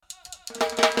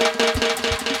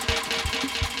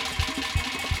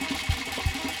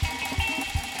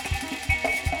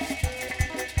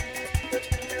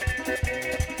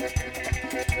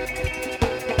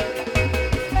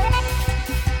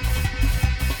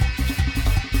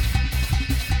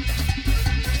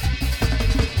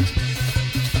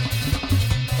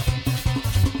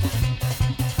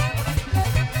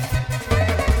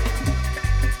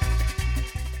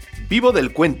Vivo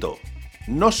del cuento.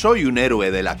 No soy un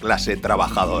héroe de la clase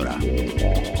trabajadora.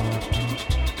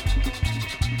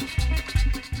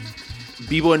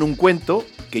 Vivo en un cuento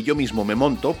que yo mismo me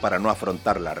monto para no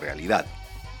afrontar la realidad.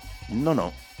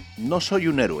 No soy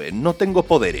un héroe, no tengo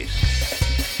poderes.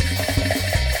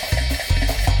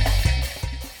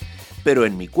 Pero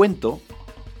en mi cuento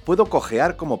puedo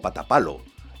cojear como Patapalo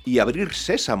y abrir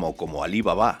sésamo como Alí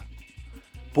Baba.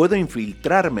 Puedo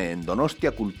infiltrarme en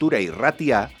Donostia Cultura y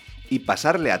Ratia y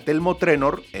pasarle a Telmo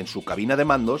Trenor, en su cabina de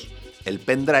mandos, el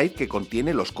pendrive que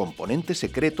contiene los componentes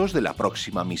secretos de la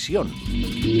próxima misión.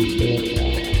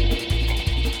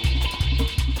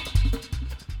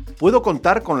 Puedo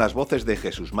contar con las voces de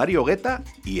Jesús Mario Guetta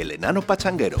y el enano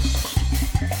pachanguero.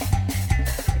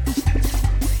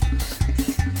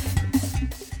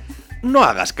 No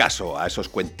hagas caso a esos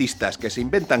cuentistas que se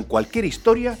inventan cualquier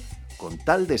historia con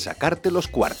tal de sacarte los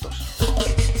cuartos.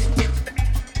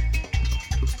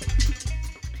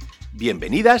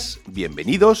 Bienvenidas,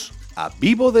 bienvenidos a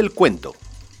Vivo del Cuento.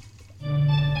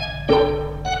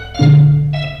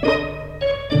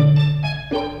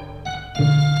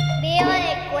 Vivo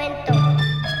del Cuento.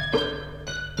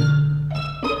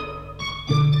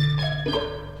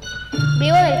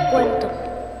 Vivo del Cuento.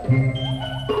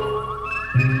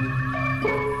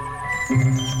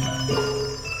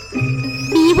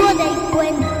 Vivo del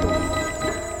Cuento.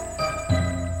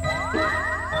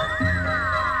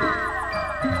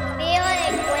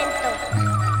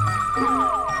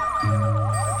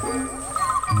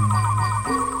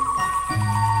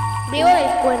 Vivo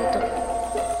del Cuento.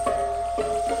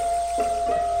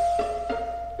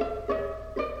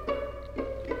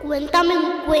 Cuéntame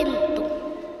un cuento.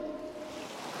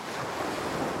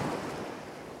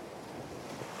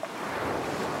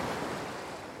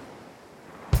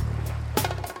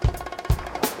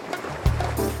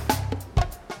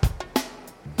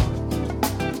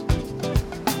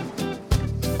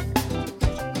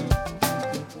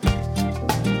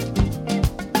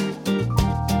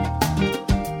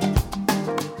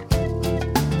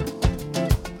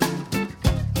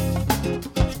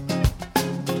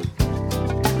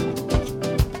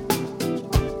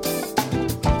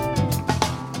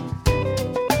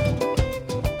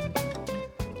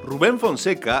 Rubem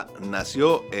Fonseca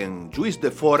nació en Juiz de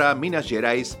Fora, Minas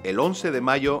Gerais, el 11 de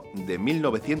mayo de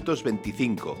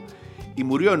 1925 y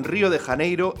murió en Río de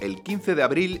Janeiro el 15 de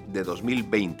abril de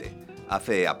 2020,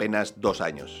 hace apenas 2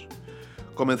 años.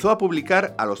 Comenzó a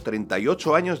publicar a los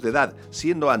 38 años de edad,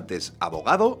 siendo antes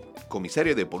abogado,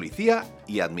 comisario de policía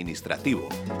y administrativo.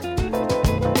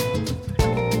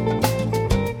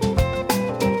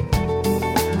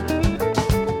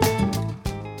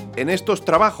 En estos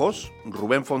trabajos,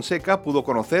 Rubem Fonseca pudo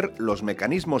conocer los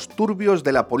mecanismos turbios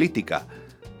de la política,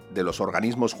 de los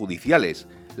organismos judiciales,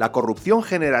 la corrupción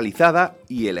generalizada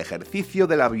y el ejercicio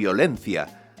de la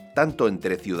violencia, tanto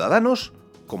entre ciudadanos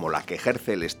como la que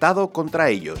ejerce el Estado contra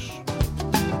ellos.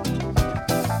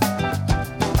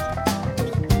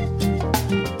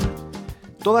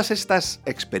 Todas estas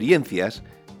experiencias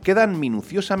quedan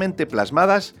minuciosamente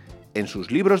plasmadas en sus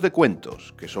libros de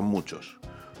cuentos, que son muchos.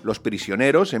 Los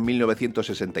prisioneros en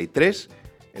 1963,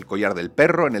 El collar del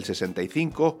perro en el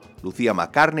 65, Lucía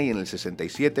McCartney en el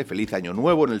 67, Feliz año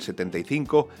nuevo en el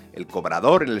 75, El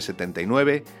cobrador en el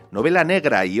 79, Novela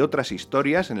negra y otras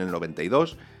historias en el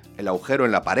 92, El agujero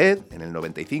en la pared en el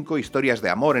 95, Historias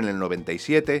de amor en el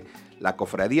 97, La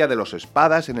cofradía de los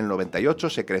espadas en el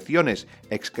 98, Secreciones,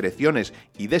 excreciones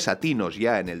y desatinos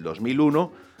ya en el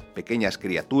 2001, Pequeñas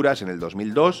criaturas en el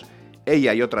 2002,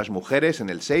 Ella y otras mujeres en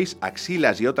el 6,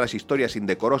 Axilas y otras historias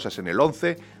indecorosas en el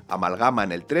 11, Amalgama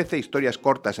en el 13, Historias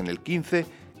cortas en el 15,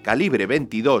 Calibre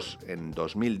 22 en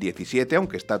 2017,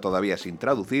 aunque está todavía sin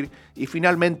traducir, y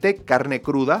finalmente Carne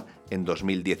cruda en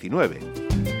 2019.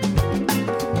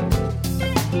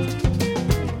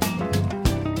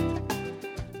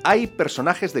 Hay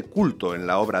personajes de culto en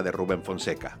la obra de Rubem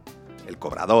Fonseca: el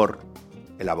Cobrador,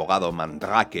 el abogado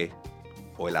Mandrake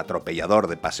o el atropellador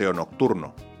de Paseo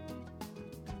Nocturno.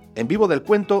 En Vivo del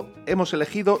Cuento hemos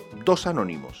elegido 2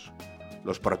 anónimos,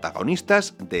 los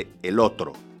protagonistas de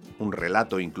Otro, un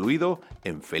relato incluido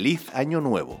en Feliz año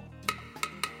nuevo.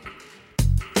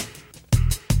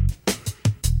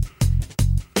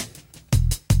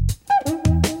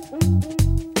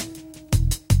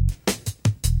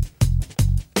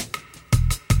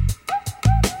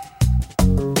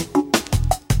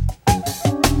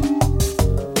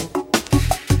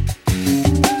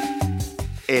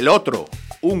 Otro,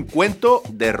 un cuento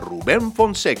de Rubem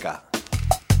Fonseca.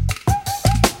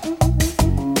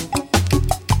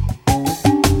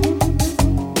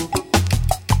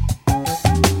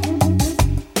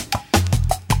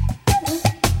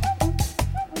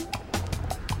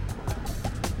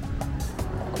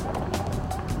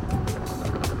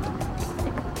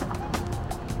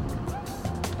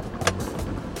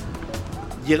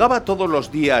 Llegaba todos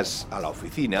los días a la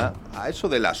oficina a eso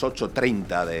de las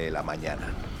 8:30 de la mañana.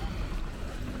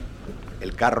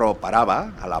 El carro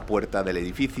paraba a la puerta del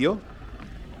edificio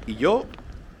y yo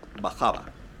bajaba.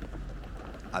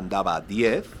 Andaba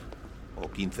 10 o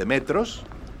 15 metros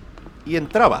y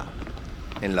entraba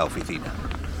en la oficina.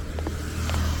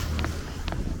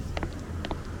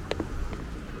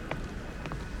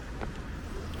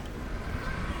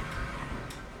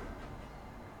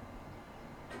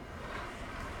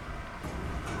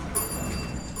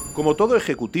 Como todo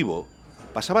ejecutivo,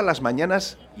 pasaba las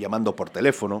mañanas llamando por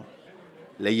teléfono,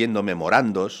 leyendo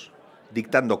memorandos,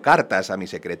 dictando cartas a mi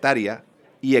secretaria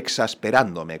y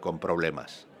exasperándome con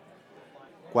problemas.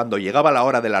 Cuando llegaba la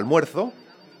hora del almuerzo,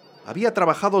 había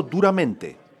trabajado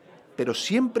duramente, pero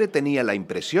siempre tenía la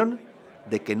impresión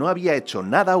de que no había hecho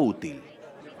nada útil.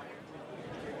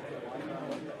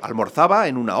 Almorzaba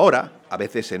en 1 hora, a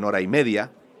veces en 1:30,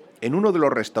 en uno de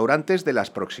los restaurantes de las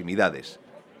proximidades,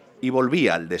 y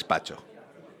volvía al despacho.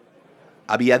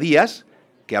 Había días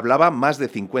que hablaba más de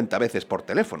 50 veces por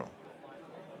teléfono.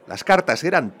 Las cartas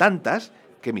eran tantas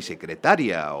que mi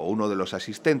secretaria o uno de los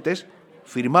asistentes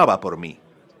firmaba por mí.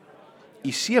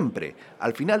 Y siempre,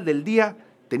 al final del día,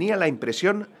 tenía la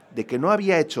impresión de que no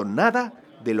había hecho nada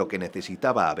de lo que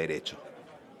necesitaba haber hecho.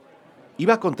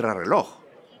 Iba a contrarreloj.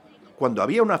 Cuando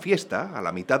había una fiesta, a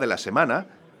la mitad de la semana,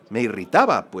 me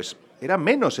irritaba, pues era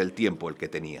menos el tiempo el que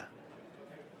tenía.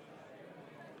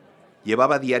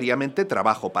 Llevaba diariamente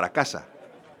trabajo para casa.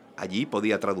 Allí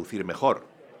podía traducir mejor.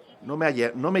 No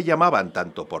me llamaban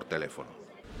tanto por teléfono.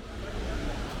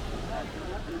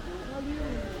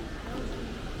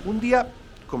 Un día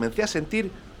comencé a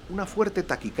sentir una fuerte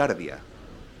taquicardia.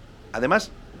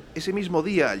 Además, ese mismo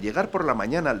día, al llegar por la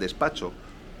mañana al despacho,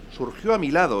 surgió a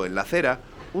mi lado, en la acera,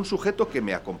 un sujeto que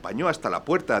me acompañó hasta la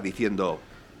puerta diciendo: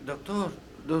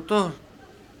 Doctor,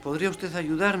 ¿podría usted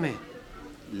ayudarme?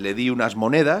 Le di unas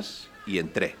monedas y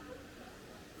entré.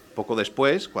 Poco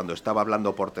después, cuando estaba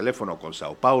hablando por teléfono con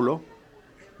Sao Paulo,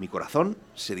 mi corazón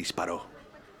se disparó.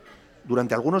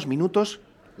 Durante algunos minutos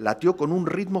latió con un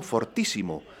ritmo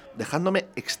fortísimo, dejándome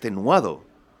extenuado.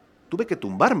 Tuve que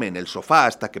tumbarme en el sofá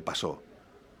hasta que pasó.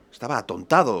 Estaba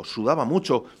atontado, sudaba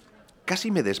mucho,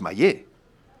 casi me desmayé.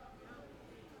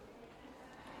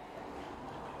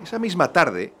 Esa misma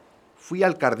tarde fui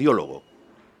al cardiólogo.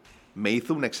 Me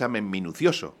hizo un examen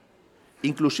minucioso,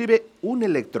 inclusive un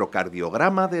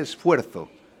electrocardiograma de esfuerzo,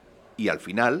 y al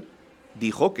final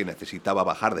dijo que necesitaba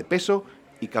bajar de peso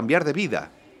y cambiar de vida.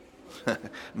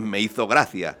 Me hizo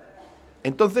gracia.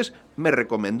 Entonces me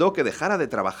recomendó que dejara de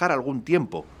trabajar algún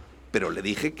tiempo, pero le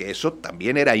dije que eso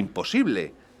también era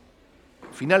imposible.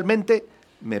 Finalmente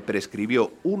me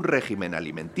prescribió un régimen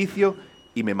alimenticio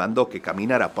y me mandó que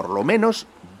caminara por lo menos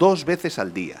 2 veces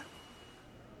al día.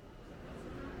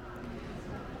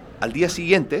 Al día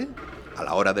siguiente, a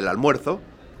la hora del almuerzo,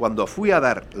 cuando fui a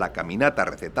dar la caminata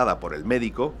recetada por el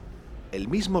médico, el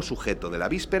mismo sujeto de la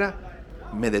víspera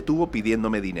me detuvo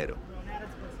pidiéndome dinero.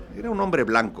 Era un hombre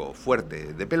blanco,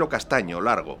 fuerte, de pelo castaño,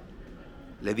 largo.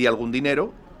 Le di algún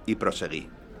dinero y proseguí.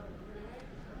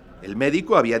 El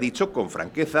médico había dicho con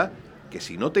franqueza que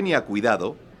si no tenía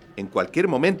cuidado, en cualquier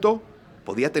momento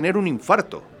podía tener un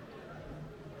infarto.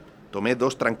 Tomé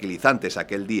 2 tranquilizantes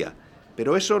aquel día,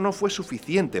 pero eso no fue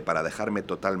suficiente para dejarme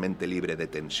totalmente libre de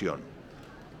tensión.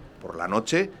 Por la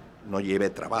noche no llevé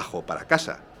trabajo para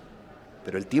casa,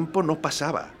 pero el tiempo no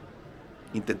pasaba.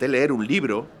 Intenté leer un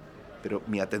libro, pero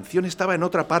mi atención estaba en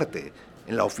otra parte,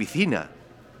 en la oficina.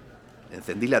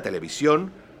 Encendí la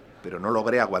televisión, pero no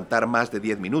logré aguantar más de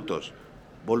 10 minutos.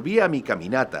 Volví a mi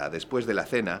caminata después de la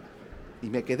cena y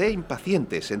me quedé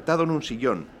impaciente, sentado en un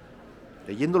sillón,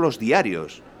 leyendo los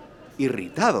diarios,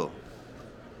 irritado.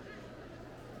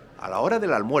 A la hora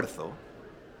del almuerzo,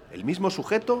 el mismo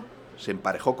sujeto se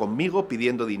emparejó conmigo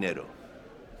pidiendo dinero.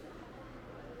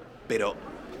 Pero,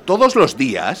 ¿todos los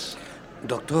días?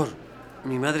 Doctor,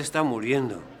 mi madre está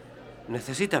muriendo.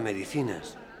 Necesita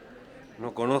medicinas.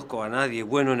 No conozco a nadie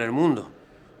bueno en el mundo,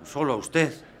 solo a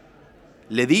usted.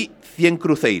 Le di 100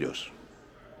 cruceiros.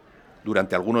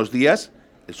 Durante algunos días,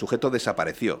 el sujeto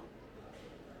desapareció.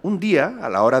 Un día, a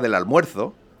la hora del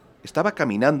almuerzo, estaba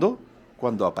caminando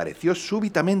cuando apareció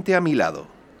súbitamente a mi lado.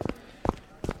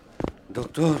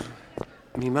 Doctor,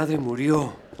 mi madre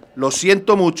murió. Lo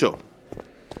siento mucho.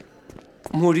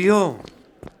 Murió.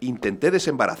 Intenté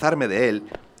desembarazarme de él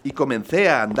y comencé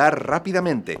a andar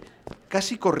rápidamente,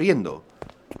 casi corriendo.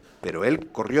 Pero él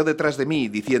corrió detrás de mí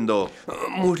diciendo: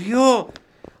 ¡Murió!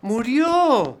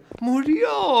 ¡Murió!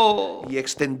 ¡Murió! Y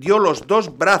extendió los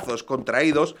dos brazos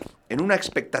contraídos en una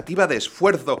expectativa de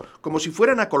esfuerzo, como si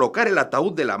fueran a colocar el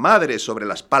ataúd de la madre sobre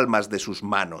las palmas de sus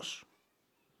manos.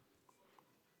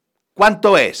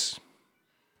 ¿Cuánto es?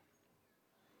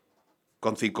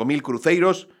 Con 5.000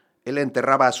 cruceiros, él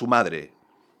enterraba a su madre.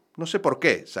 No sé por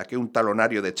qué, saqué un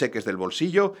talonario de cheques del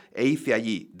bolsillo e hice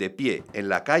allí, de pie, en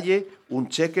la calle, un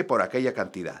cheque por aquella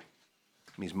cantidad.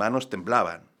 Mis manos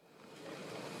temblaban.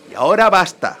 ¡Y ahora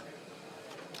basta!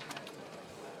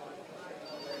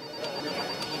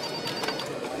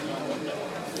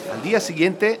 Al día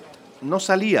siguiente no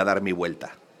salí a dar mi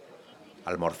vuelta.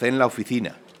 Almorcé en la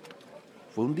oficina.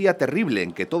 Fue un día terrible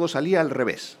en que todo salía al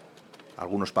revés.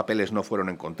 Algunos papeles no fueron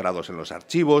encontrados en los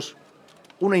archivos,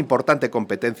 una importante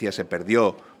competencia se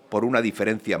perdió por una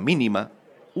diferencia mínima,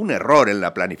 un error en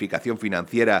la planificación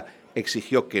financiera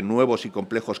exigió que nuevos y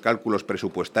complejos cálculos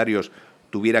presupuestarios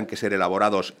tuvieran que ser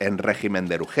elaborados en régimen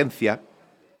de urgencia.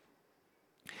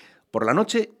 Por la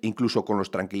noche, incluso con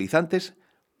los tranquilizantes,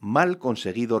 mal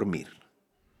conseguí dormir.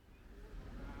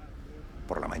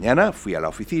 Por la mañana fui a la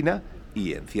oficina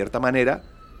y, en cierta manera,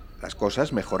 las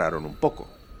cosas mejoraron un poco.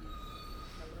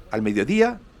 Al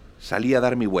mediodía salí a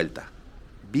dar mi vuelta.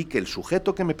 Vi que el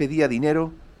sujeto que me pedía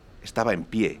dinero estaba en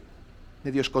pie,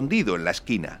 medio escondido en la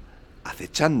esquina,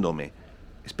 acechándome,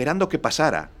 esperando que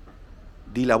pasara.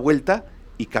 Di la vuelta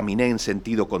y caminé en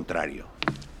sentido contrario.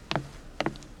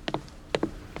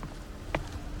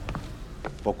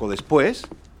 Poco después,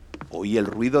 oí el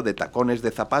ruido de tacones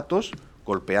de zapatos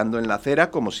golpeando en la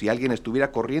acera como si alguien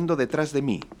estuviera corriendo detrás de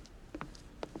mí.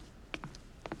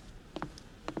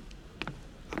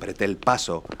 Apreté el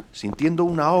paso, sintiendo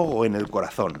un ahogo en el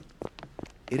corazón.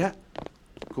 Era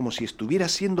como si estuviera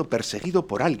siendo perseguido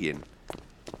por alguien.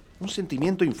 Un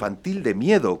sentimiento infantil de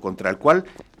miedo contra el cual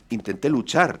intenté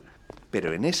luchar,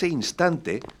 pero en ese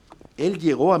instante él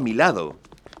llegó a mi lado.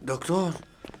 Doctor,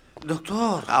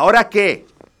 doctor. ¿Ahora qué?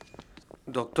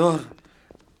 Doctor,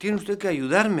 tiene usted que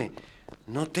ayudarme.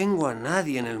 No tengo a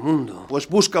nadie en el mundo. Pues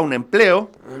busca un empleo.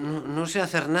 No sé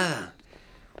hacer nada.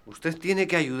 Usted tiene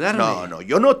que ayudarme. No,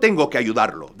 yo no tengo que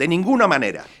ayudarlo, de ninguna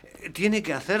manera. Tiene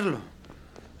que hacerlo.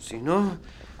 Si no,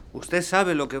 usted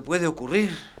sabe lo que puede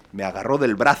ocurrir. Me agarró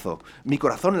del brazo. Mi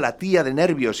corazón latía de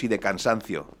nervios y de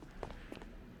cansancio.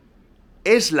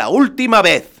 Es la última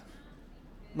vez.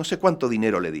 No sé cuánto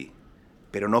dinero le di,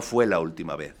 pero no fue la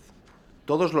última vez.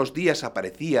 Todos los días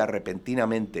aparecía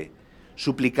repentinamente,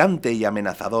 suplicante y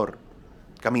amenazador,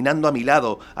 caminando a mi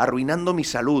lado, arruinando mi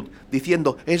salud,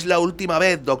 diciendo: es la última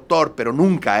vez, doctor, pero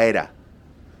nunca era.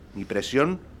 Mi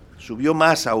presión subió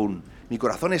más aún. Mi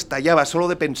corazón estallaba solo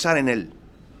de pensar en él.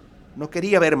 No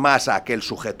quería ver más a aquel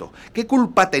sujeto. ¿Qué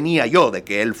culpa tenía yo de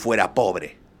que él fuera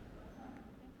pobre?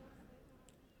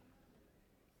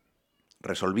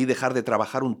 Resolví dejar de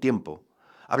trabajar un tiempo.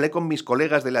 Hablé con mis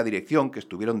colegas de la dirección que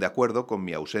estuvieron de acuerdo con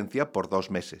mi ausencia por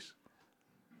 2 meses.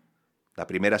 La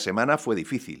primera semana fue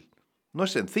difícil. No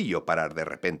es sencillo parar de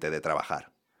repente de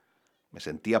trabajar. Me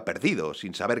sentía perdido,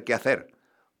 sin saber qué hacer.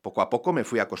 Poco a poco me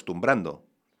fui acostumbrando.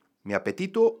 Mi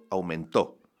apetito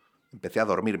aumentó. Empecé a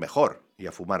dormir mejor y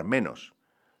a fumar menos.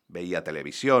 Veía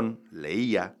televisión,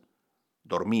 leía,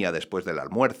 dormía después del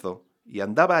almuerzo y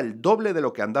andaba el doble de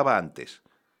lo que andaba antes,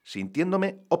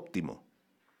 sintiéndome óptimo.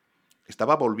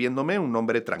 Estaba volviéndome un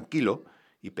hombre tranquilo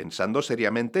y pensando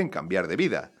seriamente en cambiar de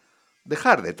vida,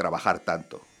 dejar de trabajar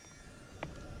tanto.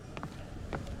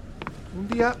 Un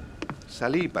día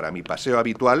salí para mi paseo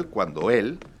habitual cuando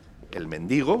él, el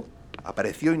mendigo,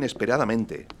 apareció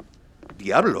inesperadamente.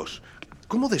 ¡Diablos!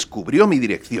 ¿Cómo descubrió mi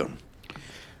dirección?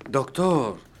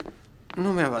 Doctor,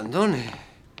 no me abandone.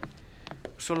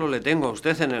 Solo le tengo a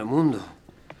usted en el mundo.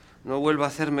 No vuelva a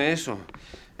hacerme eso.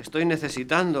 Estoy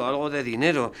necesitando algo de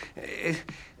dinero.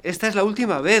 Esta es la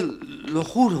última vez, lo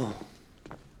juro.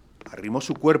 Arrimó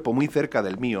su cuerpo muy cerca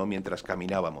del mío mientras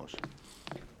caminábamos,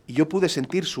 y yo pude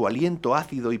sentir su aliento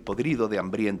ácido y podrido de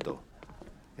hambriento.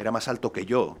 Era más alto que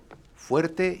yo,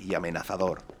 fuerte y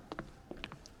amenazador.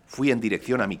 Fui en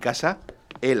dirección a mi casa,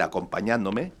 él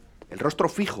acompañándome, el rostro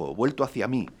fijo, vuelto hacia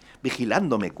mí,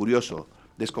 vigilándome curioso,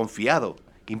 desconfiado,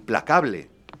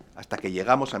 implacable, hasta que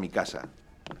llegamos a mi casa.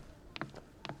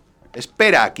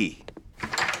 ¡Espera aquí!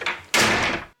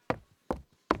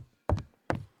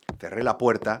 Cerré la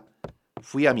puerta,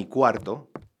 fui a mi cuarto.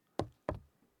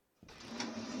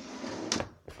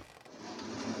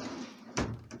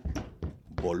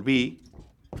 Volví,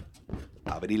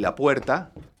 abrí la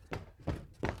puerta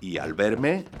y al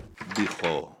verme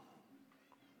dijo: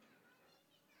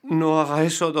 No haga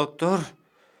eso, doctor.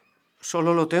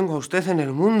 Solo lo tengo a usted en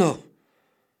el mundo.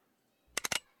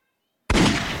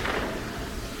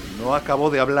 No acabó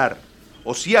de hablar,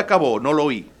 o sí acabó, no lo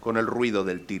oí, con el ruido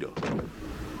del tiro.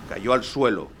 Cayó al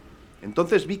suelo.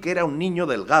 Entonces vi que era un niño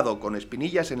delgado, con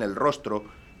espinillas en el rostro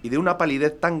y de una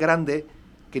palidez tan grande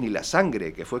que ni la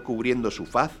sangre que fue cubriendo su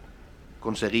faz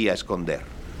conseguia esconder.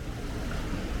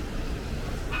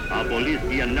 A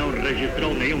polícia não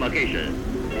registrou nenhuma queixa.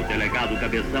 O delegado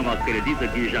Cabeção acredita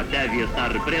que já deve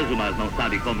estar preso, mas não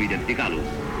sabe como identificá-lo.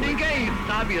 Ninguém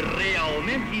sabe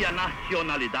realmente a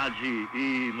nacionalidade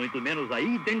e muito menos a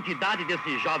identidade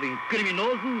desse jovem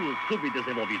criminoso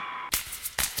subdesenvolvido.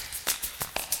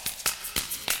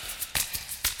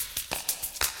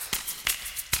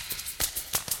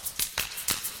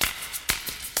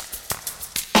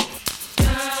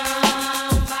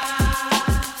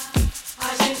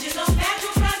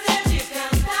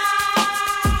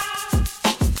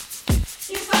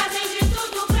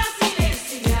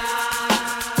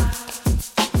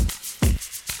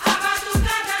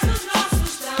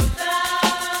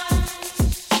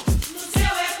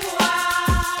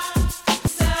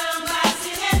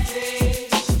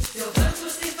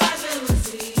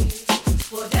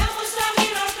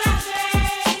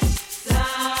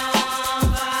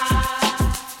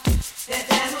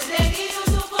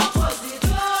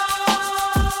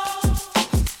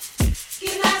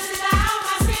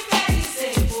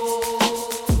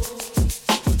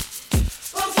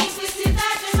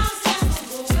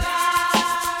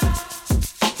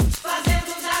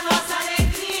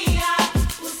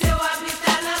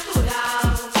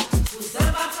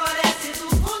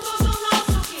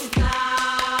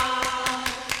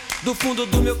 Do fundo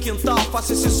do meu quintal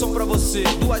faço esse som pra você.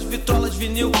 2 vitrolas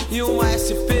vinil e uma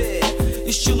SP.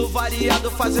 Estilo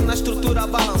variado fazendo a estrutura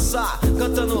balançar.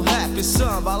 Cantando rap,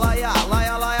 samba, laia,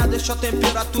 laia, laia. Deixa a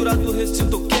temperatura do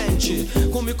recinto quente.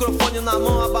 Com o microfone na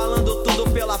mão abalando tudo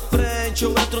pela frente.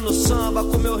 Eu entro no samba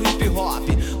com meu hip hop.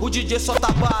 O DJ solta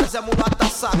a base, a mulata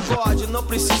sacode. Não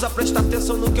precisa prestar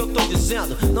atenção no que eu tô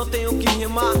dizendo. Não tenho que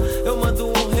rimar, eu mando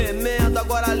um remendo.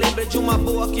 Agora lembre de uma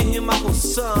boa que rima com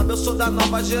samba. Eu sou da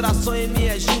nova geração e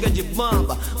minha ginga de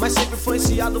bamba, mas sempre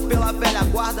influenciado pela velha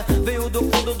guarda. Veio do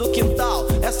fundo do quintal,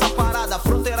 essa parada,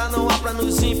 fronteira não há pra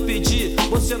nos impedir.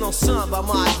 Você não samba,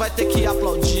 mas vai ter que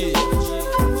aplaudir.